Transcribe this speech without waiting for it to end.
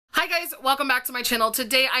guys, welcome back to my channel.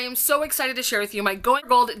 Today I am so excited to share with you my Going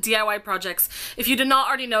Gold DIY projects. If you did not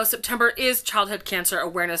already know, September is Childhood Cancer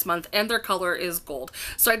Awareness Month and their color is gold.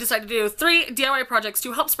 So I decided to do 3 DIY projects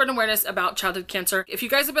to help spread awareness about childhood cancer. If you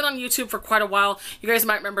guys have been on YouTube for quite a while, you guys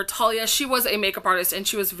might remember Talia. She was a makeup artist and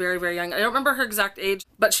she was very, very young. I don't remember her exact age,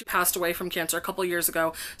 but she passed away from cancer a couple years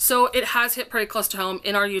ago. So it has hit pretty close to home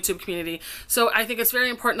in our YouTube community. So I think it's very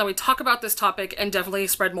important that we talk about this topic and definitely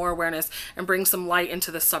spread more awareness and bring some light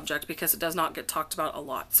into this subject because it does not get talked about a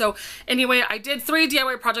lot. So anyway, I did 3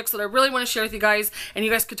 DIY projects that I really want to share with you guys, and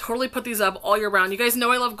you guys could totally put these up all year round. You guys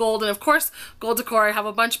know I love gold, and of course gold decor. I have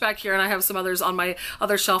a bunch back here and I have some others on my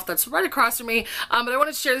other shelf that's right across from me, but I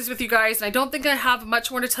wanted to share these with you guys, and I don't think I have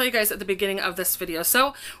much more to tell you guys at the beginning of this video.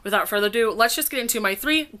 So without further ado, let's just get into my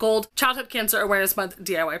 3 gold Childhood Cancer Awareness Month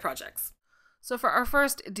DIY projects. So for our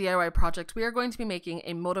first DIY project, we are going to be making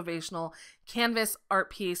a motivational canvas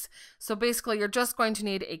art piece. So basically you're just going to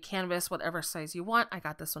need a canvas, whatever size you want. I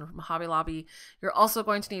got this one from Hobby Lobby. You're also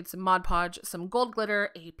going to need some Mod Podge, some gold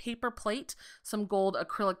glitter, a paper plate, some gold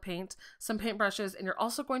acrylic paint, some paintbrushes, and you're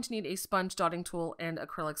also going to need a sponge dotting tool and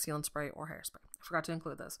acrylic sealant spray or hairspray. I forgot to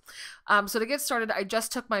include this. So to get started, I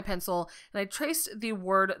just took my pencil and I traced the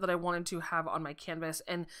word that I wanted to have on my canvas,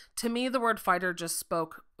 and to me the word fighter just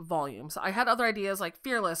spoke volumes. I had other ideas like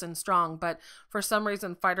fearless and strong, but for some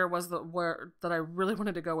reason fighter was the word that I really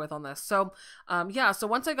wanted to go with on this. So yeah, so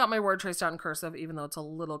once I got my word traced out in cursive, even though it's a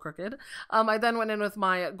little crooked, I then went in with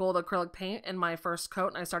my gold acrylic paint in my first coat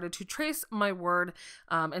and I started to trace my word.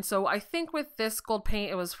 And so I think with this gold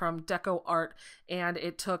paint, it was from Deco Art, and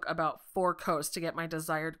it took about 4 coats to get my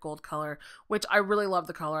desired gold color, which I really love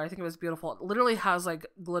the color. I think it was beautiful. It literally has like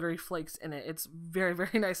glittery flakes in it. It's very,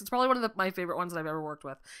 very nice. It's probably one of my favorite ones that I've ever worked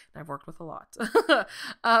with, and I've worked with a lot.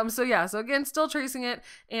 So yeah, so again, still tracing it,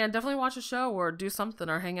 and definitely watch a show or do something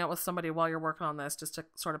or hang out with somebody while you're working on this just to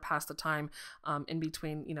sort of pass the time in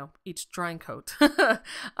between, you know, each drying coat.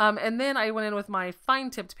 And then I went in with my fine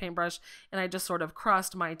tipped paintbrush and I just sort of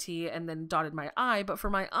crossed my T and then dotted my eye. But for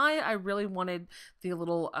my eye, I really wanted the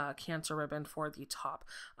little cancer ribbon for the top.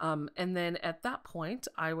 And then at that point,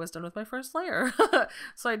 I was done with my first layer.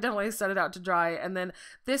 So I definitely set it out to dry. And then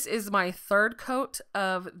this is my 3rd coat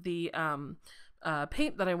of the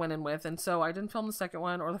paint that I went in with, and so I didn't film the 2nd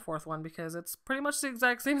one or the 4th one because it's pretty much the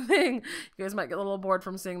exact same thing. You guys might get a little bored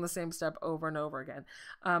from seeing the same step over and over again.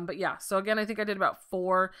 But yeah, so again, I think I did about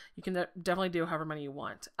 4. You can definitely do however many you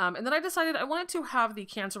want. And then I decided I wanted to have the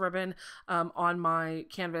cancer ribbon on my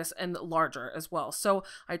canvas and larger as well. So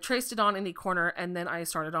I traced it on in the corner and then I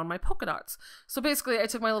started on my polka dots. So basically I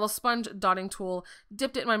took my little sponge dotting tool,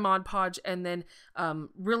 dipped it in my Mod Podge, and then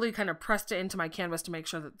really kind of pressed it into my canvas to make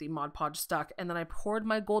sure that the Mod Podge stuck. And then I poured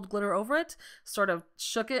my gold glitter over it, sort of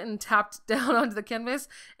shook it and tapped down onto the canvas,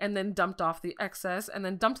 and then dumped off the excess, and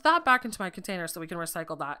then dumped that back into my container so we can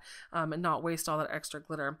recycle that and not waste all that extra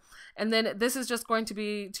glitter. And then this is just going to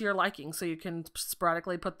be to your liking, so you can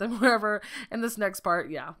sporadically put them wherever. And this next part,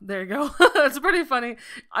 yeah, there you go. It's pretty funny.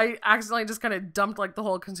 I accidentally just kind of dumped like the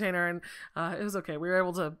whole container, and it was okay. We were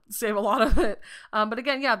able to save a lot of it. But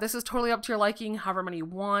again, yeah, this is totally up to your liking, however many you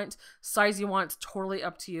want, size you want, totally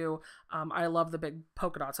up to you. I love the big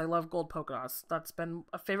polka dots. I love gold polka dots. That's been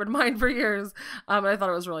a favorite of mine for years. I thought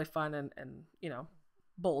it was really fun and you know,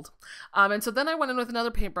 bold. And so then I went in with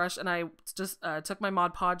another paintbrush and I just took my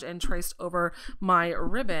Mod Podge and traced over my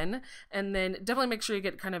ribbon, and then definitely make sure you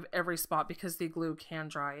get kind of every spot because the glue can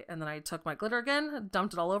dry. And then I took my glitter again,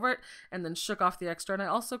 dumped it all over it, and then shook off the extra, and I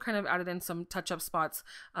also kind of added in some touch-up spots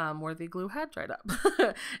where the glue had dried up.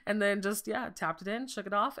 And then just, yeah, tapped it in, shook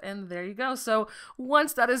it off, and there you go. So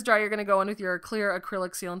once that is dry, you're going to go in with your clear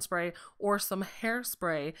acrylic sealant spray or some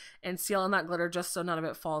hairspray and seal in that glitter just so none of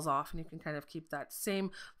it falls off, and you can kind of keep that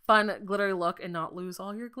same fun glittery look and not lose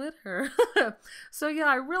all your glitter. So yeah,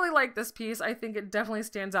 I really like this piece. I think it definitely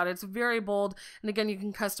stands out. It's very bold, and again, you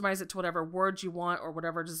can customize it to whatever words you want or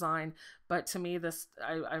whatever design, but to me, this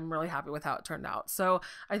I'm really happy with how it turned out. So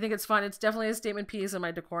I think it's fun. It's definitely a statement piece in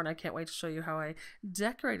my decor, and I can't wait to show you how I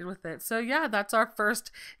decorated with it. So yeah, that's our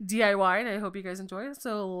first DIY, and I hope you guys enjoy it.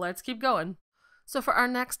 So let's keep going. So for our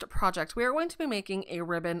next project, we are going to be making a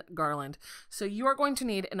ribbon garland. So you are going to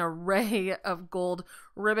need an array of gold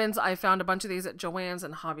ribbons. I found a bunch of these at Joann's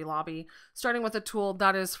and Hobby Lobby, starting with a tool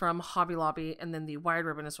that is from Hobby Lobby, and then the wide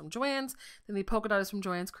ribbon is from Joann's, then the polka dot is from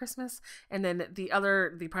Joann's Christmas, and then the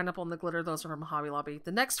pineapple and the glitter, those are from Hobby Lobby.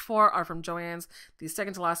 The next 4 are from Joann's. The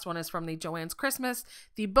second to last one is from the Joann's Christmas.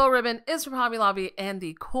 The bow ribbon is from Hobby Lobby, and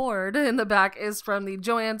the cord in the back is from the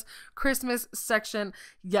Joann's Christmas section.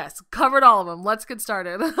 Yes, covered all of them. Let's let's get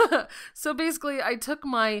started. So basically I took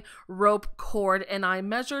my rope cord and I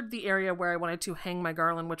measured the area where I wanted to hang my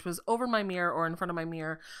garland, which was over my mirror or in front of my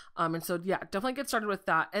mirror. And so yeah, definitely get started with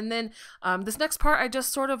that. And then this next part I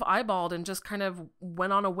just sort of eyeballed and just kind of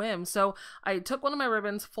went on a whim. So I took one of my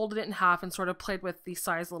ribbons, folded it in half, and sort of played with the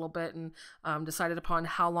size a little bit, and decided upon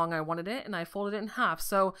how long I wanted it, and I folded it in half.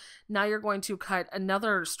 So now you're going to cut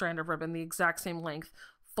another strand of ribbon the exact same length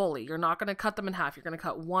fully. You're not going to cut them in half. You're going to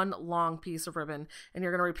cut one long piece of ribbon, and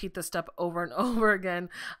you're going to repeat this step over and over again.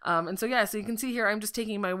 And so yeah, so you can see here, I'm just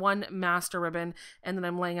taking my one master ribbon, and then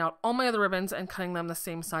I'm laying out all my other ribbons and cutting them the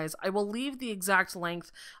same size. I will leave the exact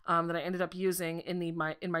length that I ended up using in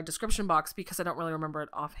my description box because I don't really remember it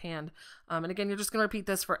offhand. And again, you're just going to repeat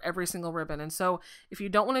this for every single ribbon. And so if you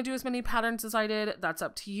don't want to do as many patterns as I did, that's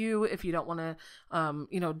up to you. If you don't want to,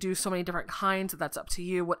 you know, do so many different kinds, that's up to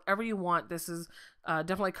you. Whatever you want, this is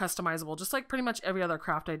definitely customizable, just like pretty much every other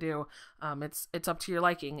craft I do. It's up to your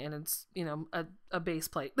liking, and it's, you know, a base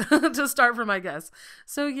plate to start from, I guess.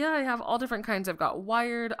 So yeah, I have all different kinds. I've got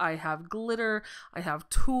wired, I have glitter, I have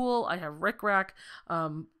tulle, I have rickrack,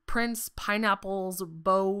 prints, pineapples,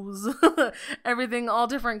 bows, everything, all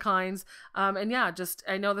different kinds. And yeah, just,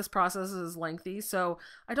 I know this process is lengthy, so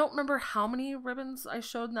I don't remember how many ribbons I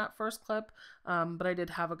showed in that first clip, but I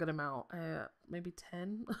did have a good amount. Maybe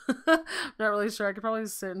 10. Not really sure. I could probably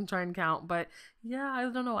sit and try and count, but yeah, I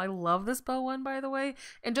don't know. I love this bow one, by the way.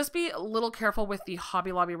 And just be a little careful with the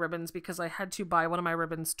Hobby Lobby ribbons because I had to buy one of my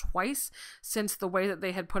ribbons twice since the way that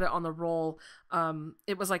they had put it on the roll,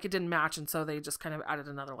 it was like it didn't match, and so they just kind of added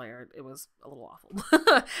another layer. It was a little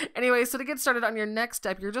awful. Anyway, so to get started on your next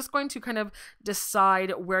step, you're just going to kind of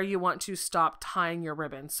decide where you want to stop tying your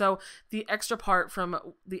ribbon. So the extra part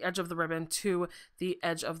from the edge of the ribbon to the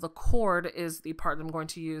edge of the cord is the part that I'm going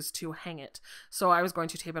to use to hang it. So I was going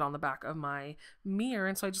to tape it on the back of my mirror,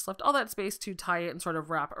 and so I just left all that space to tie it and sort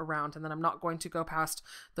of wrap around, and then I'm not going to go past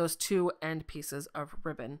those two end pieces of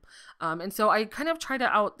ribbon. And so I kind of tried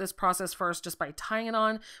out this process first just by tying it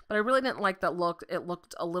on, but I really didn't like that look. It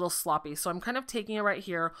looked a little sloppy, so I'm kind of taking it right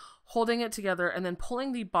here, holding it together, and then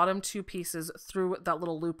pulling the bottom two pieces through that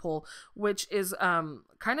little loophole, which is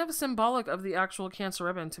kind of symbolic of the actual Cancer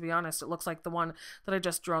ribbon, to be honest. It looks like the one that I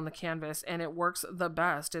just drew on the canvas, and it works the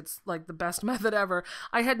best. It's like the best method ever.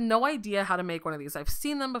 I had no idea how to make one of these. I've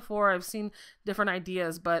seen them before. I've seen different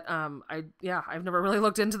ideas, but I've never really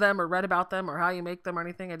looked into them or read about them or how you make them or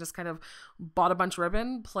anything. I just kind of bought a bunch of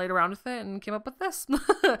ribbon, played around with it, and came up with this.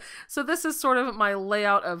 So this is sort of my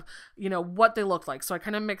layout of, you know, what they look like. So I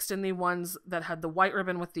kind of mixed in the ones that had the white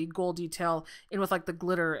ribbon with the gold detail in with like the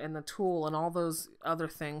glitter and the tulle and all those other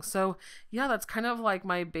things. So yeah, that's kind of like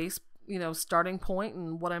my base, you know, starting point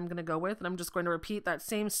and what I'm going to go with. And I'm just going to repeat that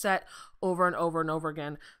same set over and over and over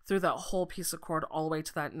again through that whole piece of cord all the way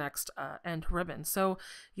to that next end ribbon. So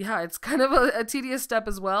yeah, it's kind of a tedious step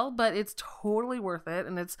as well, but it's totally worth it.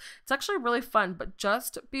 And it's actually really fun, but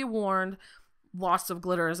just be warned, lots of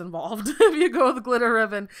glitter is involved. If you go with glitter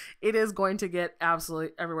ribbon, it is going to get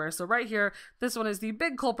absolutely everywhere. So right here, this one is the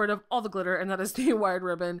big culprit of all the glitter, and that is the wired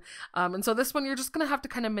ribbon. And so this one you're just going to have to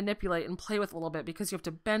kind of manipulate and play with a little bit because you have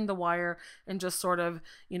to bend the wire and just sort of,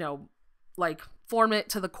 you know, like form it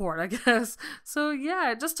to the cord, I guess. So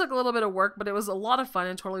yeah, it just took a little bit of work, but it was a lot of fun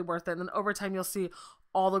and totally worth it. And then over time, you'll see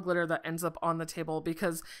all the glitter that ends up on the table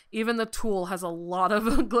because even the tulle has a lot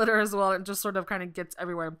of glitter as well. It just sort of kind of gets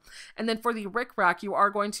everywhere. And then for the rickrack, you are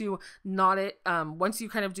going to knot it. Once you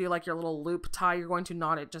kind of do like your little loop tie, you're going to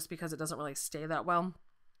knot it just because it doesn't really stay that well.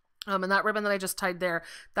 And that ribbon that I just tied there,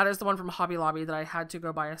 that is the one from Hobby Lobby that I had to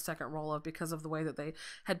go buy a second roll of because of the way that they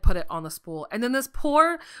had put it on the spool. And then this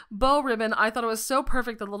poor bow ribbon, I thought it was so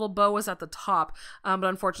perfect. The little bow was at the top, but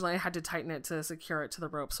unfortunately I had to tighten it to secure it to the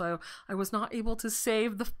rope. So I was not able to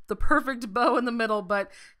save the perfect bow in the middle,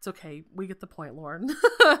 but it's okay. We get the point, Lauren.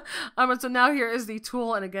 And so now here is the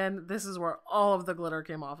tulle. And again, this is where all of the glitter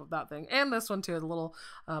came off of that thing. And this one too, the little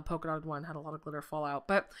polka dotted one had a lot of glitter fall out.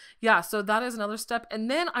 But yeah, so that is another step. And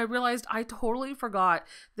then I realized I totally forgot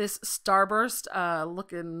this starburst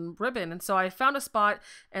looking ribbon, and so I found a spot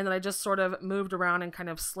and then I just sort of moved around and kind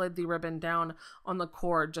of slid the ribbon down on the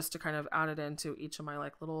cord just to kind of add it into each of my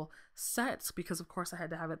like little sets because of course I had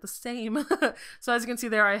to have it the same. So as you can see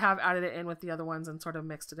there, I have added it in with the other ones and sort of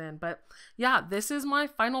mixed it in. But yeah, this is my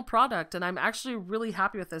final product and I'm actually really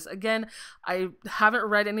happy with this. Again, I haven't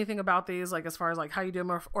read anything about these, like as far as like how you do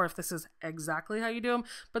them or if this is exactly how you do them,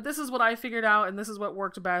 but this is what I figured out and this is what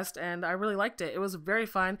worked best and I really liked it. It was very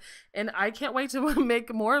fun and I can't wait to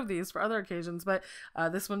make more of these for other occasions, but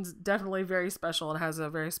this one's definitely very special. It has a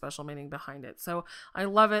very special meaning behind it. So I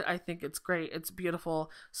love it. I think it's great. It's beautiful.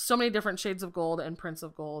 So many different shades of gold and prints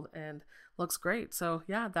of gold, and looks great. So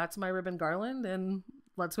yeah, that's my ribbon garland, and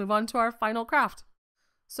let's move on to our final craft.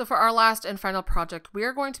 So for our last and final project, we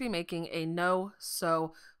are going to be making a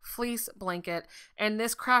no-sew fleece blanket, and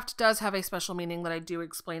this craft does have a special meaning that I do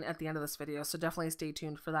explain at the end of this video, so definitely stay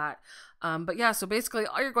tuned for that. But yeah, so basically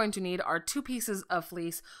all you're going to need are 2 pieces of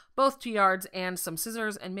fleece, both 2 yards, and some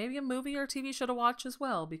scissors, and maybe a movie or TV show to watch as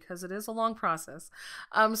well, because it is a long process.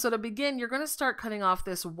 So to begin, you're going to start cutting off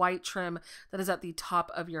this white trim that is at the top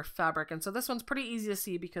of your fabric, and so this one's pretty easy to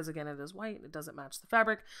see because again it is white, it doesn't match the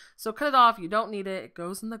fabric, so cut it off. You don't need it, it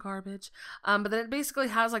goes in the garbage. But then it basically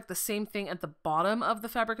has like the same thing at the bottom of the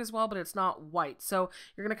fabric as well, but it's not white. So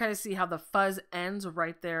you're going to kind of see how the fuzz ends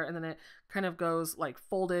right there, and then it kind of goes like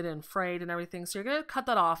folded and frayed and everything. So you're going to cut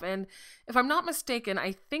that off. And if I'm not mistaken,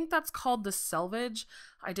 I think that's called the selvage.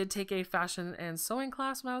 I did take a fashion and sewing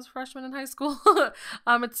class when I was a freshman in high school.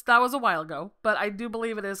 That was a while ago, but I do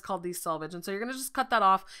believe it is called the selvage. And so you're going to just cut that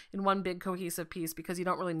off in one big cohesive piece because you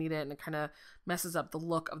don't really need it, and it kind of messes up the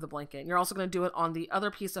look of the blanket. And you're also going to do it on the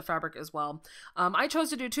other piece of fabric as well. I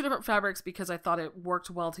chose to do 2 different fabrics because I thought it worked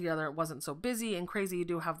well together. It wasn't so busy and crazy. You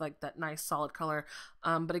do have like that nice solid color.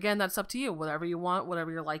 But again, that's up to you, whatever you want,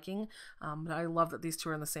 whatever you're liking. But I love that these 2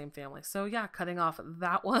 are in the same family. So yeah, cutting off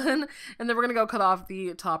that one, and then we're going to go cut off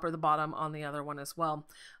the top or the bottom on the other one as well.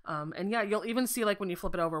 And yeah, you'll even see like when you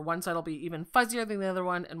flip it over, one side will be even fuzzier than the other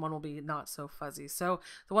one, and one will be not so fuzzy. So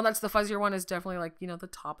the one that's the fuzzier one is definitely like, you know, the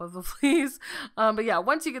top of the fleece. But yeah,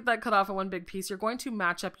 once you get that cut off in one big piece, you're going to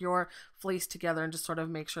match up your fleece together and just sort of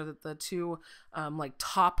make sure that the 2 like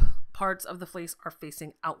top parts of the fleece are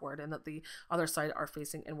facing outward and that the other side are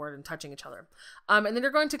facing inward and touching each other. And then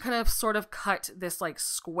you're going to kind of sort of cut this like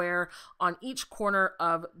square on each corner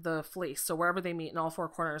of the fleece, so wherever they meet in all 4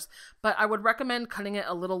 corners. But I would recommend cutting it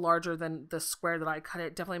a little larger than the square that I cut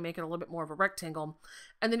it. Definitely make it a little bit more of a rectangle.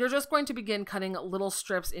 And then you're just going to begin cutting little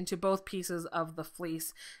strips into both pieces of the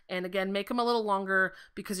fleece. And again, make them a little longer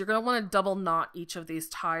because you're going to want to double knot each of these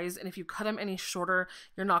ties. And if you cut them any shorter,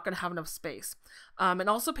 you're not going to have enough space. And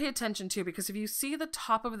also pay attention too, because if you see the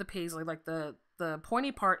top of the paisley, like the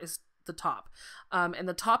pointy part is the top, and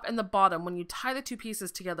the top and the bottom, when you tie the 2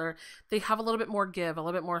 pieces together, they have a little bit more give, a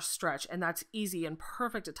little bit more stretch, and that's easy and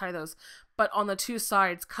perfect to tie those. But on the 2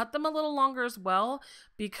 sides, cut them a little longer as well,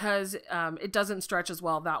 because it doesn't stretch as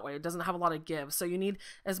well that way. It doesn't have a lot of give, so you need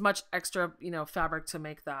as much extra, you know, fabric to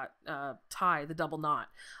make that tie, the double knot.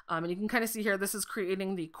 And you can kind of see here, this is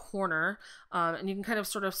creating the corner, and you can kind of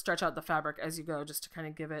sort of stretch out the fabric as you go, just to kind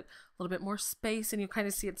of give it a little bit more space, and you kind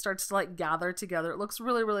of see it starts to like gather together. It looks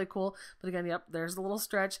really, really cool. But again, yep, there's a little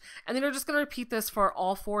stretch. And then you're just going to repeat this for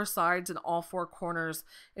all 4 sides and all 4 corners.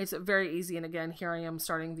 It's very easy. And again, here I am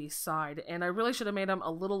starting the side, and I really should have made them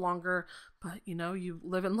a little longer, but you know, you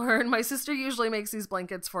live and learn. My sister usually makes these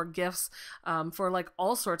blankets for gifts, for like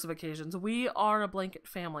all sorts of occasions. We are a blanket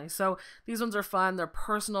family, so these ones are fun. They're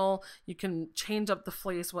personal. You can change up the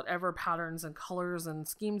fleece, whatever patterns and colors and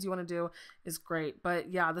schemes you want to do is great.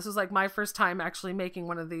 But yeah, this is like my first time actually making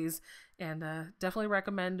one of these, and definitely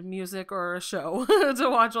recommend music or a show to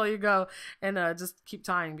watch while you go, and just keep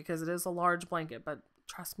tying because it is a large blanket, but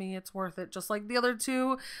trust me, it's worth it. Just like the other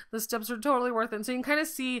 2, the steps are totally worth it. And so you can kind of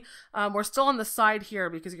see, we're still on the side here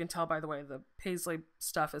because you can tell by the way the paisley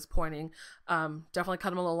stuff is pointing. Definitely cut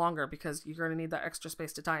them a little longer because you're going to need that extra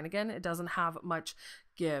space to tie. And again, it doesn't have much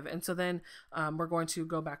give. And so then we're going to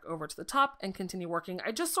go back over to the top and continue working.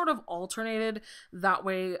 I just sort of alternated that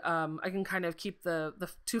way. I can kind of keep the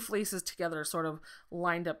 2 fleeces together sort of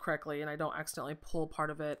lined up correctly, and I don't accidentally pull part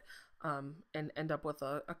of it and end up with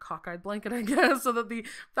a cockeyed blanket, I guess, so that the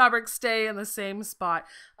fabrics stay in the same spot.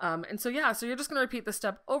 And so yeah, so you're just going to repeat this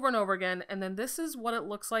step over and over again, and then this is what it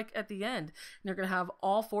looks like at the end. And you're going to have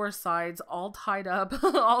all 4 sides all tied up,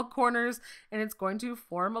 all corners, and it's going to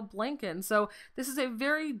form a blanket. And so this is a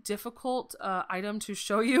very difficult item to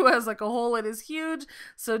show you as like a whole. It is huge,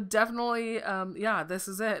 so definitely, yeah, this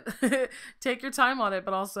is it. Take your time on it,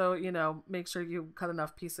 but also, you know, make sure you cut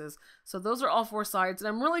enough pieces. So those are all 4 sides, and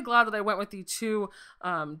I'm really glad that I went with the 2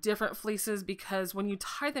 different fleeces, because when you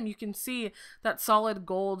tie them, you can see that solid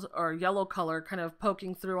gold or yellow color kind of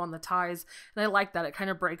poking through on the ties, and I like that. It kind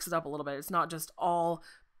of breaks it up a little bit. It's not just all,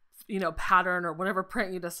 you know, pattern or whatever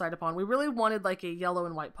print you decide upon. We really wanted like a yellow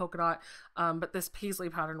and white polka dot, but this paisley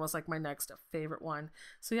pattern was like my next favorite one.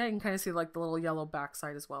 So yeah, you can kind of see like the little yellow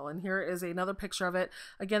backside as well. And here is another picture of it.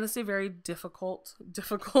 Again, this is a very difficult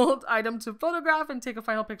item to photograph and take a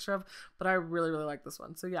final picture of, but I really, really like this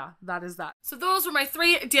one. So yeah, that is that. So those were my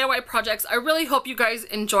 3 DIY projects. I really hope you guys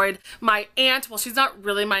enjoyed. My aunt, well, she's not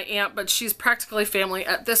really my aunt, but she's practically family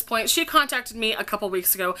at this point. She contacted me a couple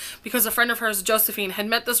weeks ago because a friend of hers, Josephine, had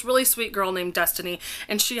met this really sweet girl named Destiny,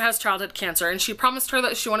 and she has childhood cancer, and she promised her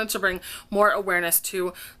that she wanted to bring more awareness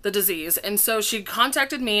to the disease. And so she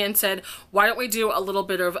contacted me and said, why don't we do a little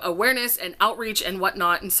bit of awareness and outreach and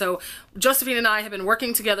whatnot? And so Josephine and I have been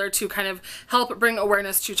working together to kind of help bring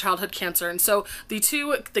awareness to childhood cancer. And so the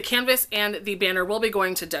canvas and the banner will be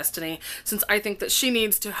going to Destiny, since I think that she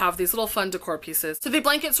needs to have these little fun decor pieces. So the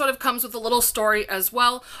blanket sort of comes with a little story as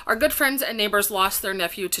well. Our good friends and neighbors lost their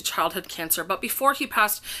nephew to childhood cancer, but before he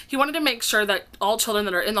passed, he wanted to make sure that all children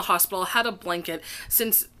that are in the hospital had a blanket,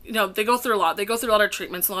 since you know, they go through a lot. They go through a lot of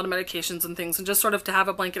treatments, a lot of medications and things, and just sort of to have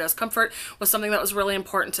a blanket as comfort was something that was really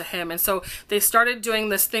important to him. And so they started doing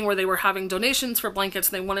this thing where they were having donations for blankets,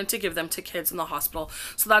 and they wanted to give them to kids in the hospital.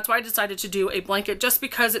 So that's why I decided to do a blanket, just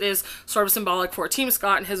because it is sort of symbolic for Team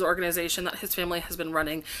Scott and his organization that his family has been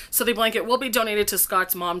running. So the blanket will be donated to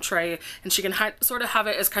Scott's mom, Trey, and she can sort of have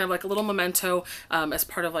it as kind of like a little memento as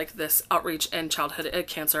part of like this outreach and childhood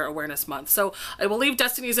cancer awareness month. So I will leave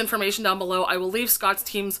Destiny's information down below. I will leave Scott's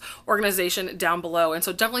team's organization down below, and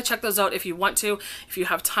so definitely check those out if you want to. If you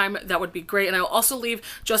have time, that would be great. And I'll also leave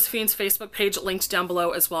Josephine's Facebook page linked down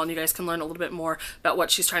below as well, and you guys can learn a little bit more about what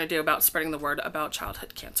she's trying to do about spreading the word about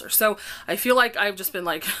childhood cancer. So I feel like I've just been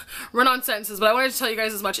like run on sentences, but I wanted to tell you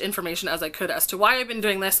guys as much information as I could as to why I've been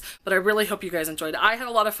doing this, but I really hope you guys enjoyed. I had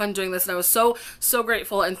a lot of fun doing this, and I was so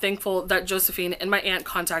grateful and thankful that Josephine and my aunt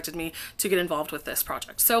contacted me to get involved with this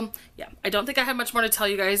project. So yeah, I don't think I have much more to tell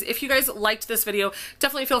you guys. If you guys liked this video,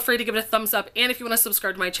 definitely feel free to give it a thumbs up, and if you want to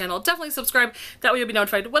subscribe to my channel, definitely subscribe. That way you'll be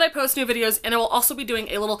notified when I post new videos, and I will also be doing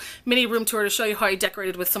a little mini room tour to show you how I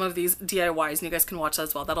decorated with some of these DIYs, and you guys can watch that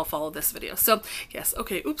as well. That'll follow this video. So yes,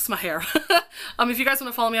 okay, oops, my hair. If you guys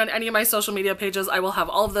want to follow me on any of my social media pages, I will have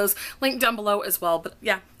all of those linked down below as well. But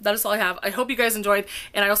yeah, that is all I have. I hope you guys enjoyed,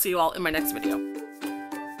 and I will see you all in my next video.